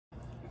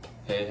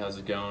Hey, how's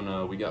it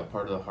going? We got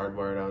part of the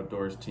Hardwired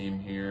Outdoors team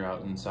here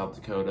out in South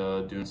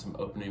Dakota doing some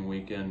opening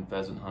weekend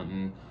pheasant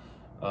hunting.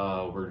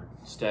 We're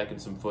stacking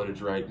some footage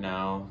right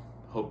now.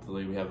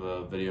 Hopefully we have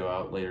a video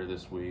out later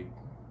this week.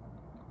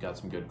 Got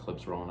some good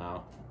clips rolling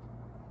out.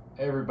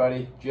 Hey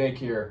everybody, Jake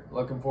here.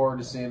 Looking forward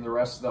to seeing the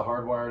rest of the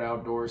Hardwired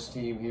Outdoors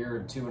team here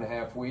in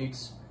 2.5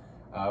 weeks.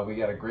 We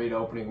got a great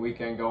opening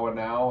weekend going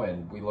now,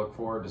 and we look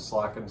forward to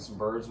slocking some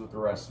birds with the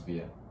rest of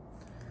you.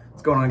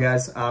 What's going on,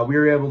 guys? We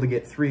were able to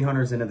get 3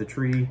 hunters into the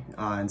tree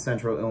in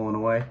central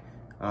Illinois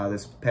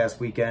this past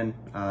weekend.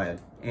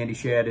 Andy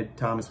Shadid,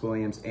 Thomas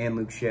Williams, and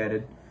Luke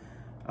Shadid.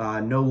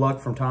 No luck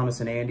from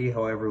Thomas and Andy.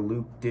 However,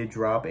 Luke did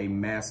drop a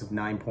massive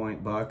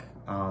 9-point buck.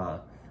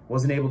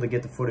 Wasn't able to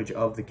get the footage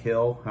of the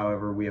kill.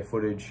 However, we have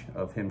footage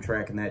of him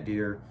tracking that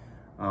deer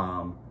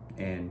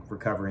and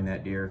recovering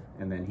that deer,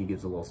 and then he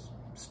gives a little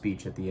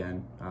speech at the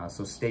end.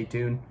 So stay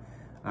tuned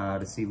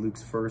to see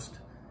Luke's first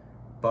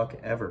buck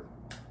ever.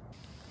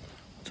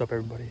 What's up,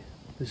 everybody?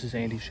 This is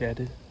Andy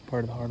Shadid,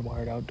 part of the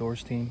Hardwired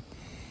Outdoors team.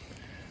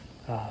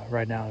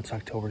 Right now it's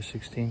October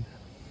 16th.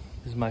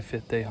 This is my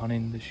 5th day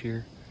hunting this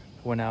year.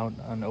 I went out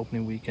on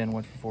opening weekend,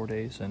 went for 4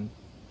 days, and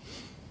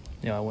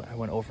I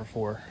went over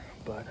 4,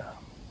 but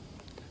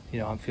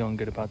I'm feeling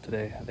good about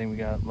today. I think we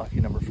got lucky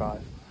number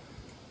 5.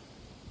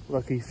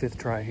 Lucky 5th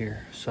try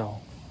here, so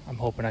I'm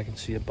hoping I can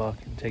see a buck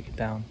and take it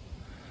down.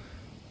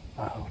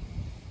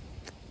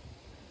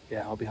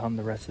 Yeah, I'll be hunting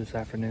the rest of this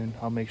afternoon.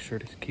 I'll make sure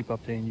to keep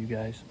updating you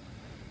guys.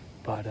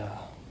 But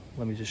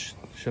let me just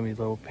show me a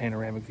little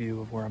panoramic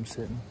view of where I'm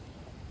sitting.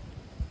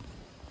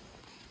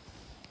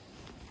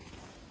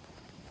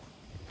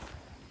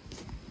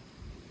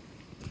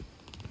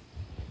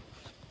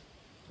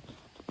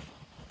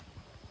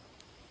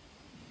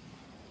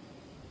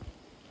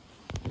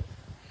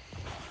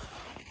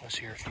 I was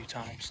here a few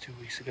times 2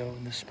 weeks ago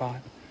in this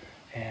spot,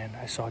 and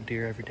I saw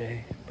deer every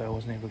day, but I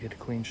wasn't able to get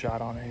a clean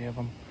shot on any of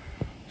them.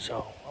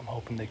 So I'm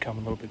hoping they come a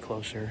little bit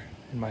closer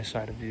in my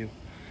side of view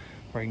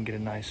where I can get a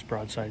nice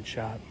broadside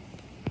shot.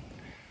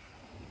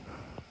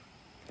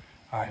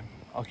 All right,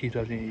 I'll keep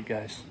updating you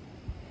guys.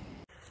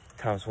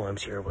 Thomas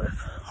Williams here with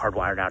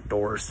Hardwired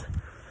Outdoors.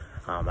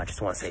 I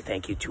just want to say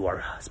thank you to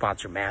our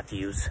sponsor,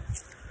 Matthews.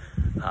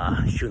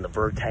 Shooting the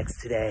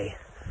Vertex today.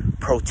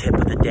 Pro tip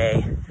of the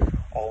day,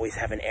 always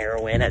have an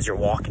arrow in as you're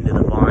walking to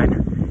the vine.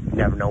 You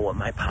never know what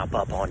might pop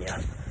up on you.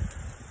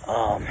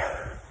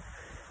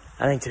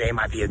 I think today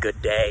might be a good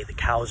day. The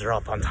cows are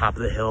up on top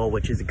of the hill,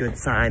 which is a good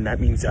sign. That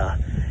means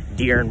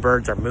deer and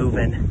birds are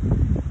moving.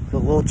 It's a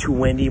little too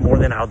windy, more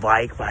than I would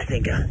like, but I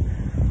think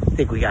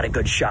we got a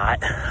good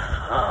shot.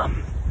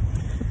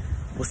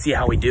 We'll see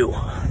how we do.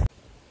 What's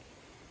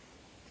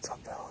up,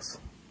 fellas?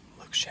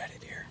 Luke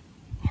Shadid here,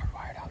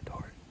 Hardwired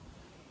Outdoors.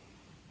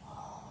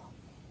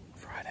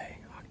 Friday,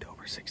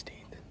 October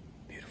 16th.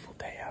 Beautiful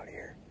day out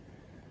here.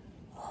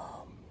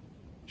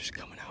 Just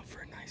coming out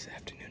for a nice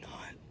afternoon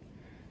hunt.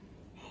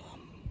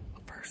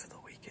 First of the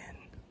weekend.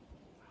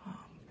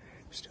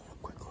 Just doing a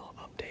quick little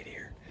update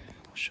here.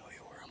 I'll show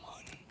you where I'm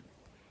hunting.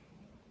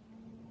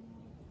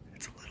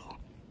 It's a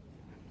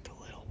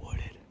little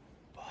wooded,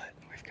 but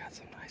we've got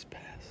some nice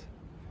paths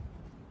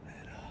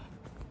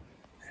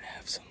that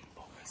have some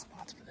open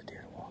spots for the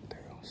deer to walk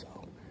through. So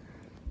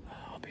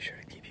I'll be sure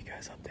to keep you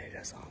guys updated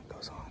as the hunt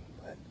goes on.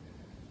 But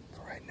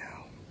for right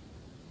now,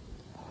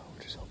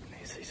 we're just hoping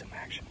to see some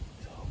action.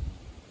 So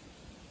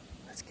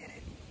let's get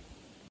it.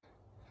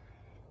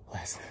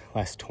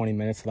 Last 20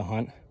 minutes of the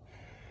hunt.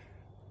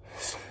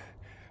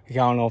 I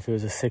don't know if it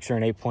was a 6 or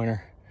an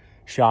 8-pointer.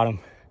 Shot him.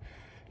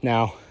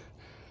 Now,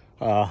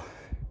 gonna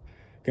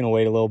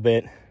wait a little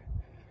bit.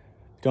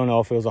 Don't know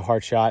if it was a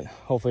hard shot.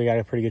 Hopefully I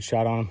got a pretty good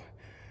shot on him.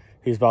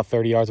 He was about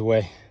 30 yards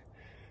away.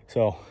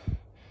 So,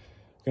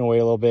 gonna wait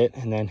a little bit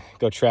and then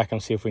go track him,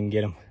 see if we can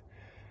get him.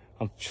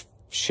 I'm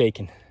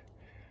shaking.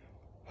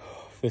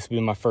 This will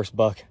be my first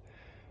buck.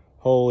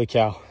 Holy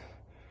cow.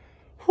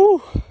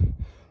 Whew.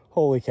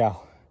 Holy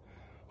cow.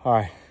 All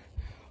right,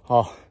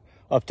 I'll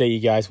update you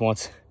guys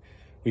once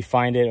we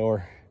find it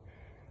or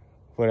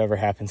whatever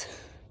happens.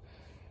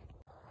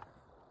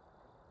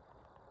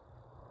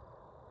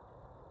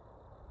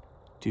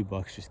 Two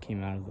bucks just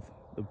came out of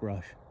the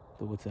brush,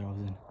 the woods that I was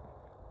in.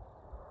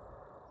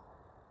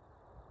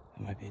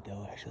 That might be a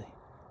doe, actually.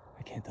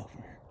 I can't tell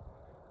from here.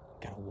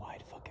 Got a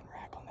wide fucking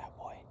rack on that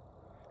boy.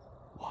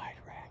 Wide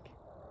rack.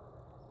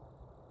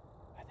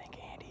 I think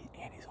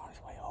Andy's on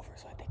his way over,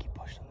 so I think he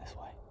pushed him this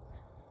way.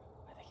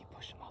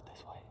 Push him out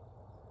this way.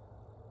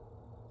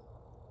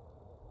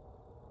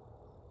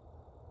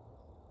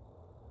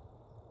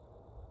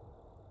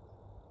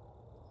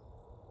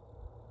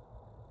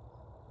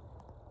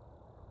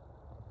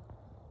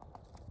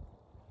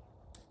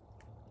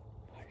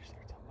 Fire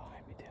starts up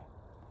behind me too.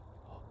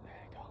 Oh,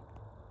 there you go.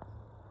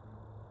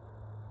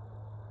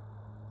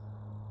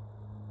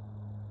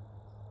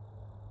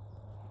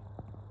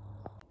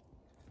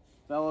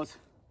 Fellas,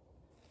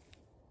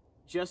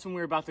 just when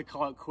we were about to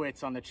call it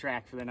quits on the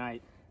track for the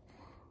night,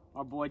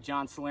 our boy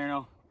John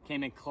Salerno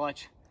came in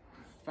clutch,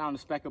 found a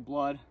speck of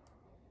blood,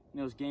 and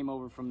it was game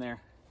over from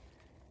there.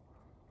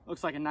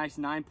 Looks like a nice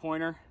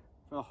 9-pointer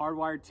for the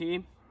Hardwired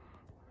team.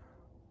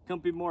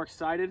 Couldn't be more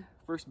excited.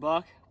 First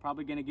buck,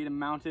 probably gonna get him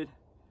mounted.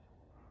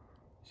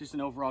 It's just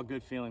an overall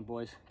good feeling,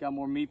 boys. Got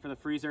more meat for the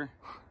freezer.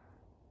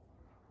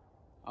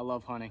 I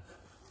love hunting.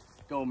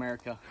 Go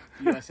America,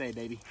 USA,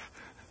 baby.